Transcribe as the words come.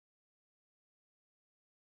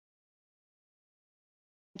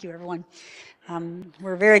Thank you, everyone.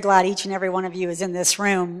 We're very glad each and every one of you is in this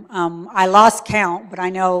room. I lost count, but I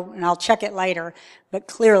know, and I'll check it later, but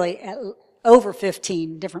clearly over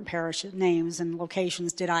 15 different parish names and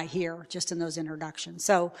locations did I hear just in those introductions.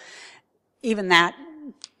 So even that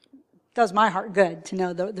does my heart good to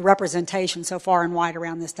know the representation so far and wide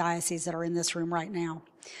around this diocese that are in this room right now.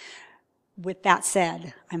 With that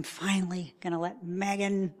said, I'm finally going to let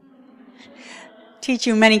Megan teach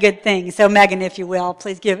you many good things. So Megan, if you will,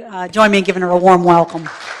 please join me in giving her a warm welcome. Is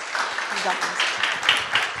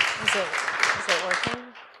it working?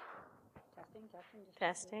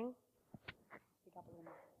 Testing.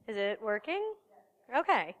 Is it working?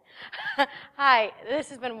 Okay. Hi, this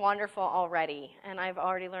has been wonderful already, and I've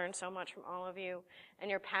already learned so much from all of you,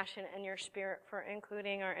 and your passion and your spirit for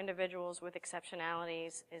including our individuals with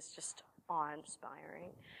exceptionalities is just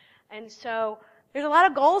awe-inspiring. And so there's a lot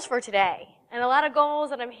of goals for today, and a lot of goals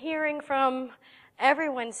that I'm hearing from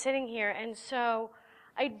everyone sitting here, and so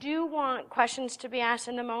I do want questions to be asked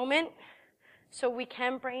in the moment so we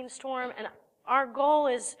can brainstorm, and our goal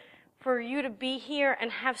is for you to be here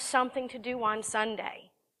and have something to do on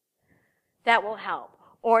Sunday that will help,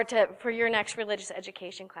 or for your next religious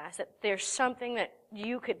education class, that there's something that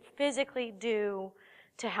you could physically do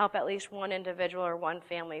to help at least one individual or one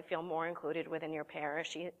family feel more included within your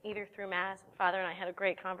parish, either through Mass. Father and I had a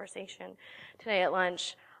great conversation today at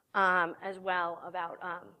lunch as well about,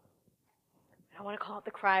 I want to call it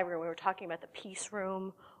the cry room. We were talking about the peace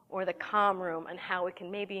room or the calm room and how we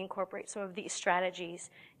can maybe incorporate some of these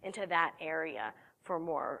strategies into that area for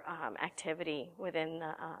more activity within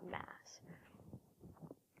the Mass.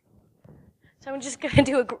 So I'm just going to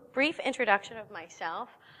do a brief introduction of myself.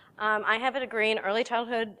 I have a degree in early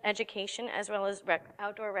childhood education as well as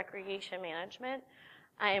outdoor recreation management.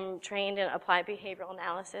 I am trained in applied behavioral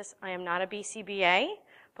analysis. I am not a BCBA,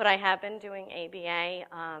 but I have been doing ABA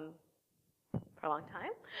for a long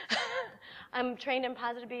time. I'm trained in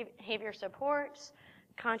positive behavior supports,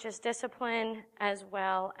 conscious discipline, as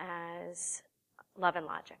well as love and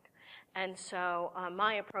logic. And so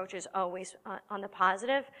my approach is always on the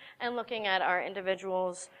positive and looking at our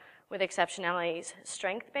individuals with exceptionalities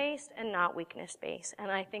strength-based and not weakness-based. And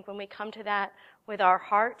I think when we come to that with our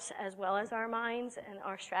hearts as well as our minds and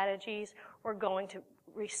our strategies, we're going to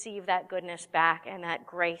receive that goodness back and that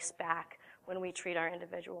grace back when we treat our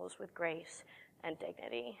individuals with grace and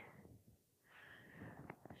dignity.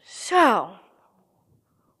 So,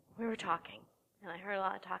 we were talking, and I heard a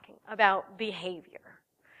lot of talking about behavior.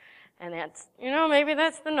 And that's, maybe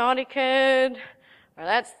that's the naughty kid, or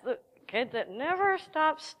that's the kid that never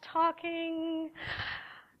stops talking.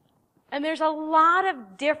 And there's a lot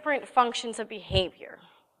of different functions of behavior.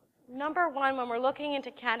 Number one, when we're looking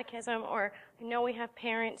into catechism, or I know we have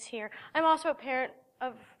parents here, I'm also a parent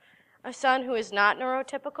of a son who is not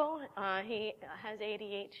neurotypical. He has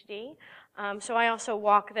ADHD. So I also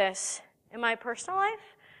walk this in my personal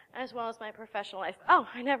life as well as my professional life. Oh,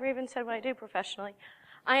 I never even said what I do professionally.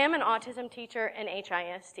 I am an autism teacher in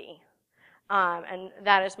HISD, and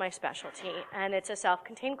that is my specialty. And it's a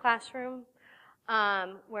self-contained classroom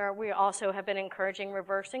where we also have been encouraging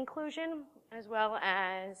reverse inclusion as well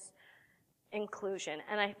as inclusion.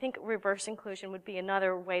 And I think reverse inclusion would be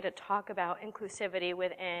another way to talk about inclusivity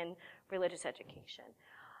within religious education.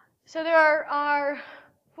 So there are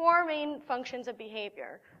four main functions of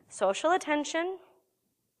behavior: social attention,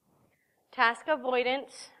 task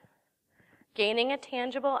avoidance, gaining a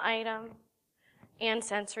tangible item, and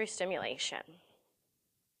sensory stimulation.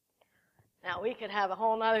 Now we could have a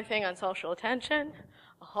whole other thing on social attention,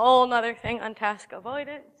 a whole other thing on task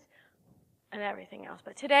avoidance, and everything else.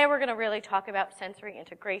 But today we're going to really talk about sensory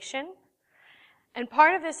integration. And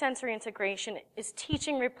part of this sensory integration is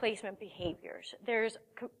teaching replacement behaviors.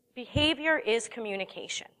 Behavior is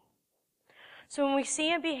communication. So when we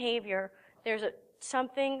see a behavior, there's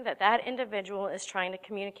something that individual is trying to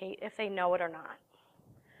communicate, if they know it or not.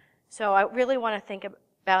 So I really want to think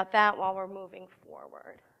about that while we're moving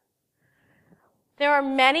forward. There are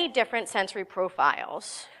many different sensory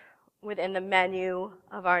profiles within the menu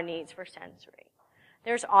of our needs for sensory.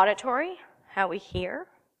 There's auditory, how we hear.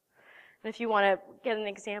 And if you want to get an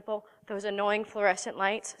example, those annoying fluorescent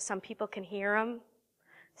lights, some people can hear them,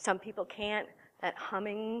 some people can't. That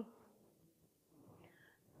humming.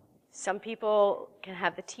 Some people can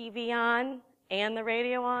have the TV on and the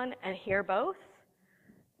radio on and hear both.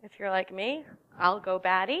 If you're like me, I'll go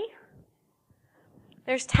batty.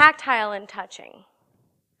 There's tactile and touching.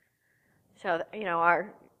 So,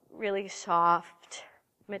 our really soft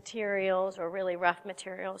materials or really rough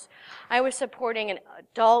materials. I was supporting an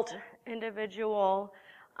adult individual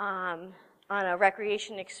on a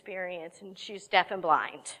recreation experience, and she's deaf and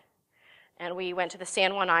blind. And we went to the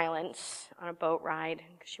San Juan Islands on a boat ride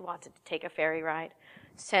because she wanted to take a ferry ride.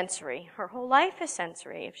 Sensory. Her whole life is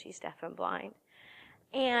sensory if she's deaf and blind.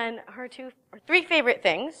 And her three favorite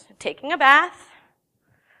things: taking a bath,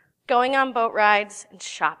 going on boat rides, and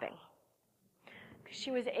shopping.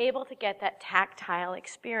 She was able to get that tactile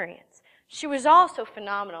experience. She was also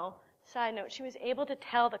phenomenal. Side note, she was able to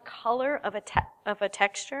tell the color of a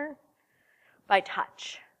texture by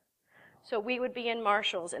touch. So we would be in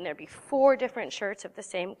Marshall's, and there'd be 4 different shirts of the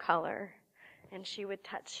same color, and she would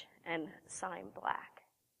touch and sign black.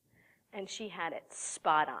 And she had it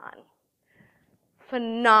spot on.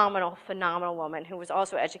 Phenomenal, phenomenal woman who was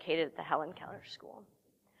also educated at the Helen Keller School.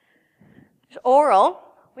 There's oral.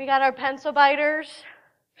 We got our pencil biters.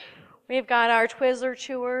 We've got our Twizzler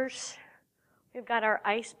chewers. We've got our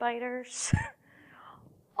ice biters.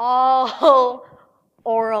 All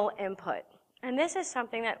oral input. And this is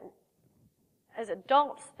something that, as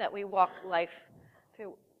adults, that we walk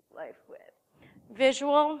through life with.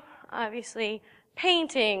 Visual, obviously,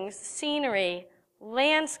 paintings, scenery,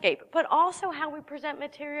 landscape, but also how we present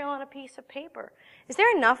material on a piece of paper. Is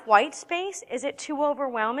there enough white space? Is it too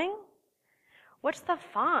overwhelming? What's the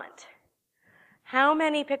font? How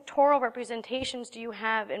many pictorial representations do you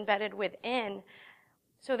have embedded within?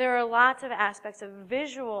 So there are lots of aspects of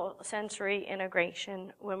visual sensory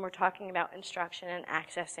integration when we're talking about instruction and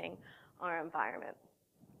accessing our environment.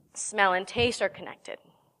 Smell and taste are connected.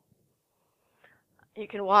 You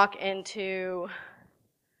can walk into,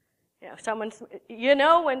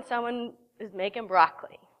 when someone is making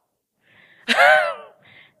broccoli.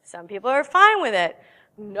 Some people are fine with it.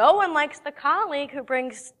 No one likes the colleague who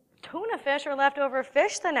brings tuna fish or leftover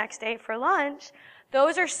fish the next day for lunch.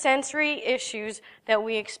 Those are sensory issues that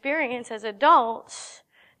we experience as adults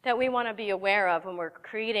that we want to be aware of when we're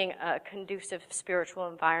creating a conducive spiritual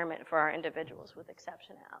environment for our individuals with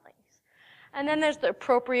exceptionalities. And then there's the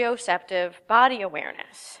proprioceptive body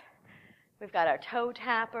awareness. We've got our toe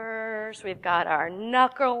tappers, we've got our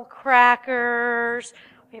knuckle crackers,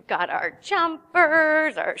 we've got our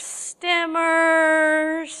jumpers, our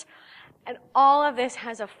stimmers, and all of this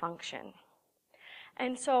has a function.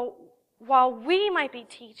 And so while we might be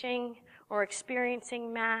teaching or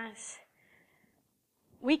experiencing Mass,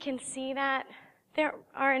 we can see that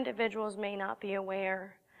our individuals may not be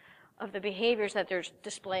aware of the behaviors that they're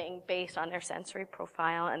displaying based on their sensory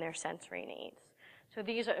profile and their sensory needs. So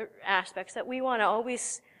these are aspects that we want to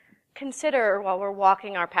always consider while we're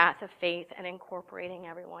walking our path of faith and incorporating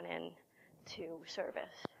everyone into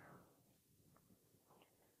service.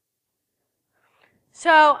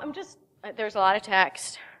 So there's a lot of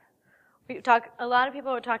text. A lot of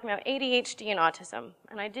people are talking about ADHD and autism,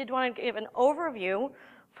 and I did want to give an overview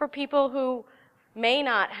for people who may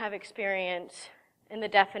not have experience in the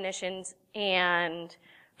definitions and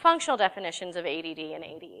functional definitions of ADD and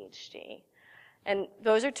ADHD. And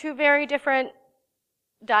those are 2 very different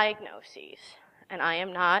diagnoses. And I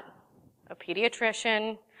am not a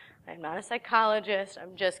pediatrician. I'm not a psychologist.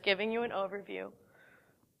 I'm just giving you an overview.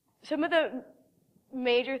 Some of the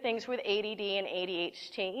major things with ADD and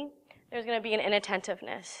ADHD, there's going to be an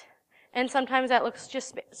inattentiveness. And sometimes that looks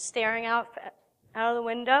just staring out of the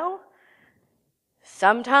window.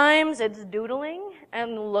 Sometimes it's doodling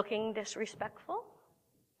and looking disrespectful.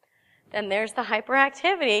 Then there's the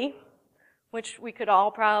hyperactivity, which we could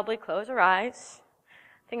all probably close our eyes,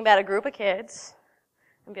 think about a group of kids,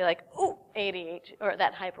 and be like, ooh, ADHD, or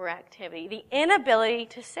that hyperactivity, the inability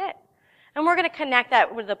to sit. And we're going to connect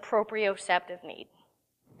that with the proprioceptive need.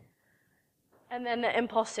 And then the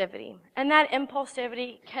impulsivity. And that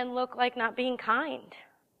impulsivity can look like not being kind,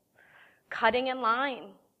 cutting in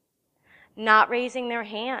line, not raising their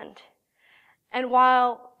hand. And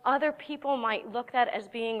while other people might look at that as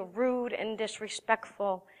being rude and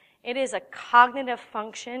disrespectful, it is a cognitive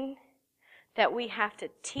function that we have to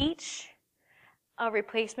teach a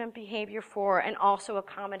replacement behavior for and also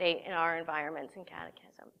accommodate in our environments and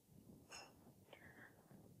catechism.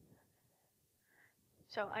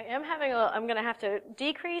 So I'm going to have to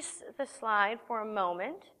decrease the slide for a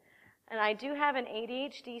moment, and I do have an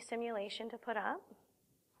ADHD simulation to put up.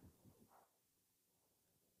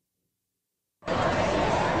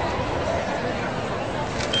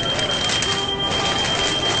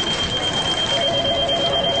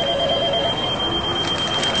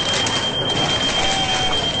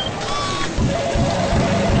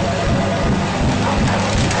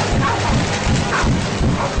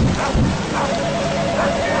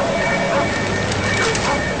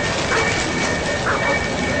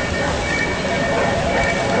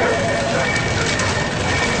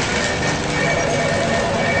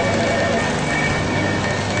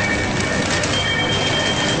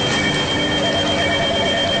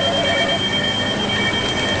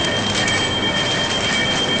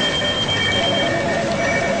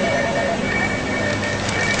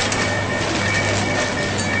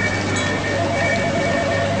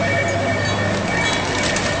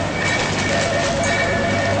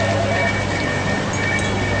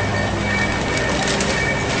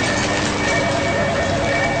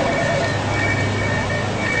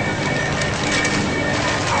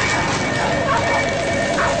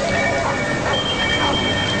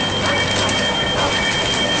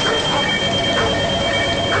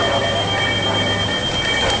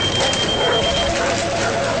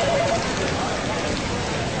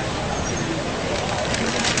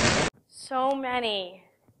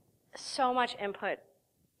 so much input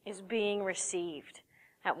is being received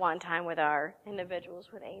at one time with our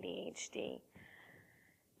individuals with ADHD.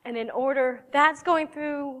 And that's going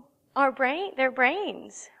through their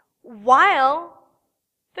brains, while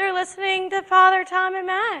they're listening to Father Tom and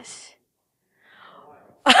Mass.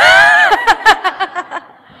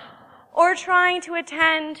 Or trying to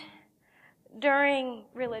attend during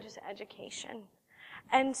religious education.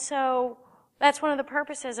 And so that's one of the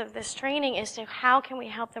purposes of this training, is to how can we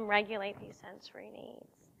help them regulate these sensory needs.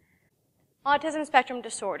 Autism spectrum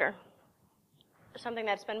disorder, something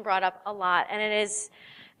that's been brought up a lot, and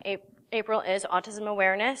April is autism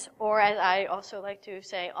awareness, or as I also like to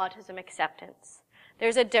say, autism acceptance.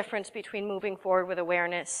 There's a difference between moving forward with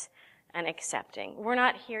awareness and accepting. We're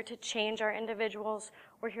not here to change our individuals.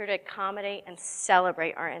 We're here to accommodate and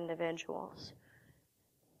celebrate our individuals.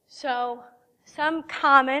 So,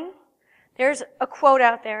 there's a quote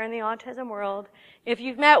out there in the autism world. If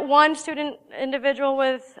you've met one individual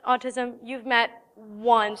with autism, you've met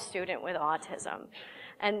one student with autism.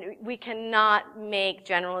 And we cannot make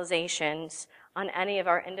generalizations on any of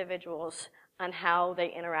our individuals on how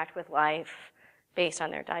they interact with life based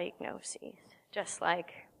on their diagnoses, just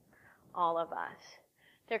like all of us.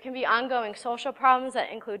 There can be ongoing social problems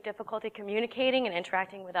that include difficulty communicating and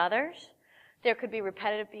interacting with others. There could be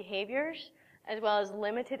repetitive behaviors, as well as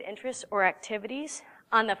limited interests or activities.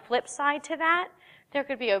 On the flip side to that, there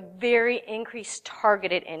could be a very increased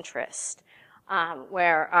targeted interest,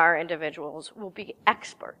 where our individuals will be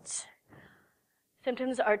experts.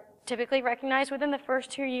 Symptoms are typically recognized within the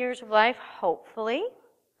first 2 years of life, hopefully.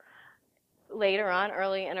 Later on,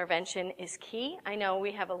 early intervention is key. I know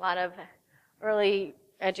we have a lot of early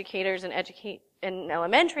educators in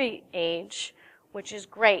elementary age, which is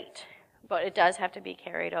great, but it does have to be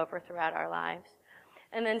carried over throughout our lives.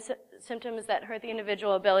 And then symptoms that hurt the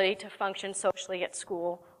individual ability to function socially at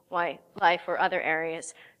school, life, or other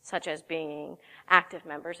areas, such as being active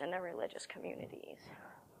members in their religious communities.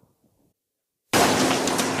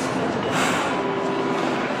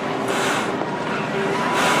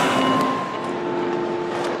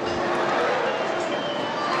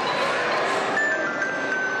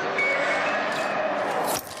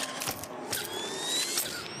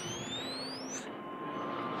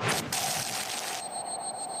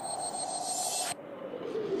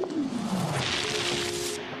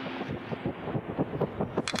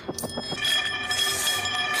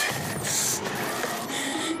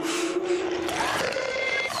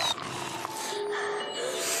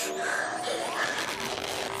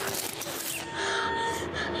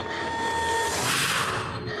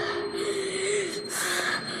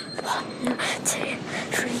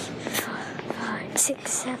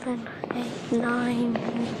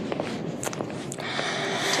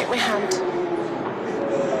 Take my hand.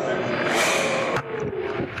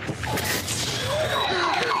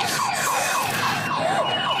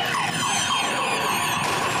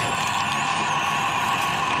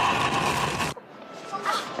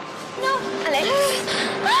 No, Alex.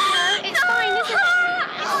 It's fine, isn't it?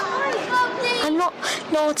 It's fine. I'm not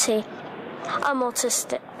naughty. I'm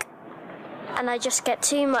autistic. And I just get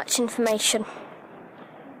too much information.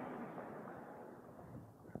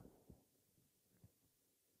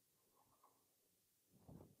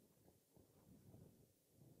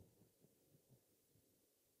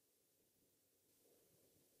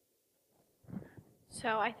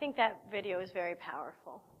 So I think that video is very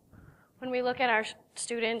powerful. When we look at our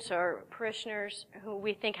students or parishioners who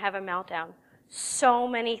we think have a meltdown, so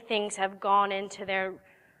many things have gone into their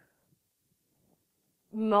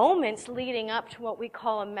moments leading up to what we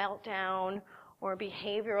call a meltdown or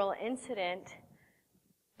behavioral incident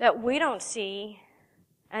that we don't see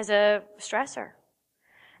as a stressor.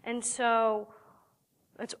 And so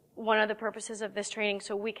that's one of the purposes of this training,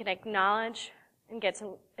 so we can acknowledge and get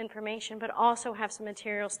some information, but also have some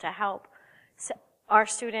materials to help our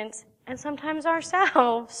students and sometimes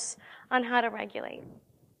ourselves on how to regulate.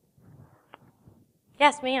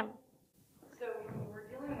 Yes, ma'am. So when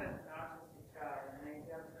we're dealing with an autistic child and they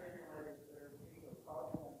have personalities that are pretty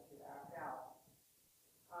causing them to act out,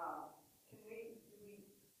 are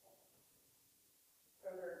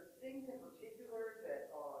there things in particular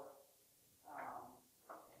that are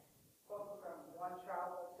spoken from one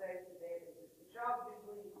child, let's say, today? Is the child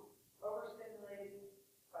usually overstimulated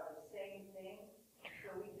by the same thing?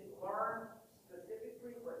 So we can learn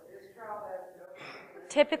specifically what this child has to go through?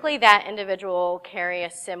 Typically, that individual will carry a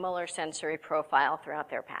similar sensory profile throughout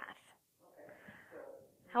their path.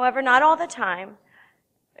 However, not all the time.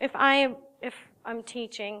 If I'm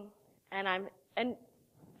teaching and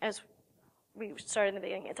as we started in the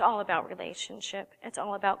beginning, it's all about relationship. It's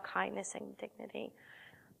all about kindness and dignity.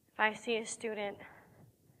 If I see a student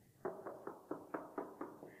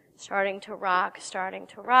starting to rock,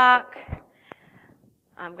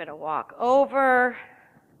 I'm going to walk over.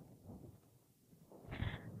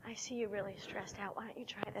 I see you really stressed out. Why don't you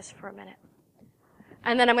try this for a minute?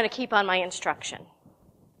 And then I'm going to keep on my instruction.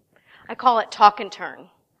 I call it talk and turn.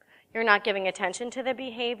 You're not giving attention to the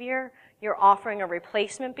behavior. You're offering a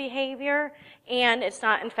replacement behavior, and it's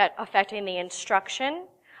not affecting the instruction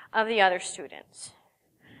of the other students.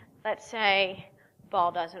 Let's say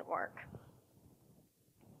ball doesn't work.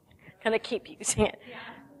 Going to keep using it.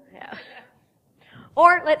 Yeah.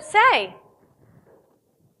 Or let's say,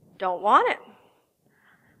 don't want it.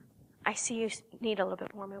 I see you need a little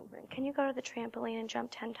bit more movement. Can you go to the trampoline and jump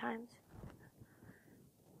 10 times?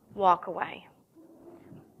 Walk away.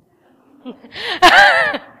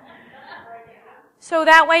 So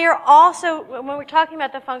that way you're also, when we're talking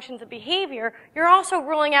about the functions of behavior, you're also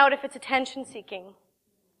ruling out if it's attention seeking.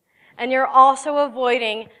 And you're also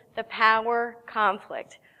avoiding the power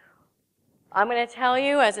conflict. I'm going to tell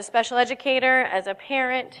you, as a special educator, as a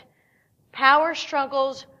parent, power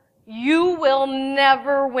struggles, you will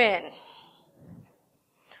never win.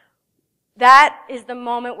 That is the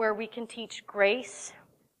moment where we can teach grace,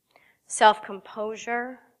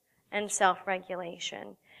 self-composure, and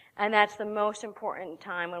self-regulation. And that's the most important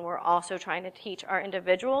time when we're also trying to teach our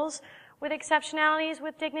individuals with exceptionalities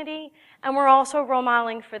with dignity, and we're also role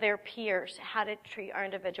modeling for their peers how to treat our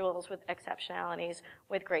individuals with exceptionalities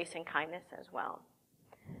with grace and kindness as well.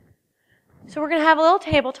 So we're going to have a little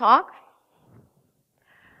table talk.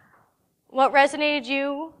 What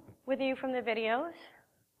resonated with you from the videos?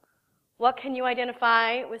 What can you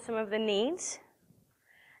identify with some of the needs?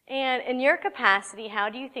 And in your capacity, how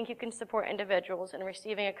do you think you can support individuals in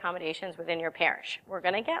receiving accommodations within your parish? We're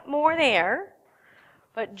going to get more there,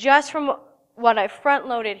 but just from what I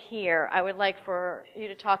front-loaded here, I would like for you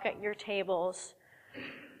to talk at your tables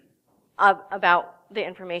about the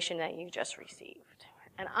information that you just received.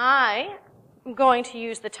 And I am going to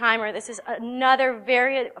use the timer. This is another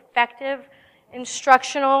very effective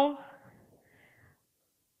instructional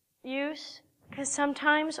use, because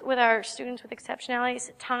sometimes with our students with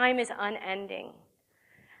exceptionalities, time is unending.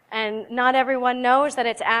 And not everyone knows that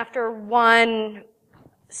it's after one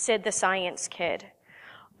Sid the Science Kid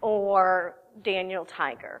or Daniel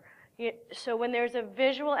Tiger. So when there's a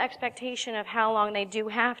visual expectation of how long they do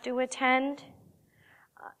have to attend,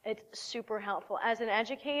 it's super helpful. As an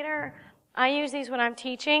educator, I use these when I'm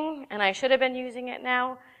teaching, and I should have been using it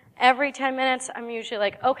now. Every 10 minutes, I'm usually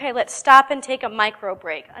like, okay, let's stop and take a micro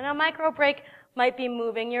break. And a micro break might be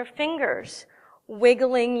moving your fingers,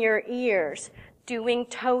 wiggling your ears, doing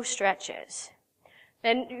toe stretches.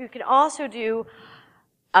 Then you can also do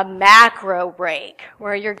a macro break,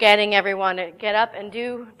 where you're getting everyone to get up and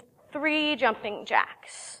do 3 jumping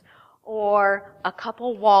jacks, or a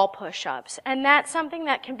couple wall push-ups. And that's something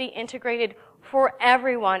that can be integrated for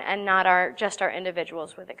everyone and not just our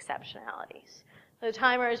individuals with exceptionalities. The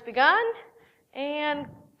timer has begun, and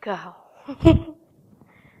go.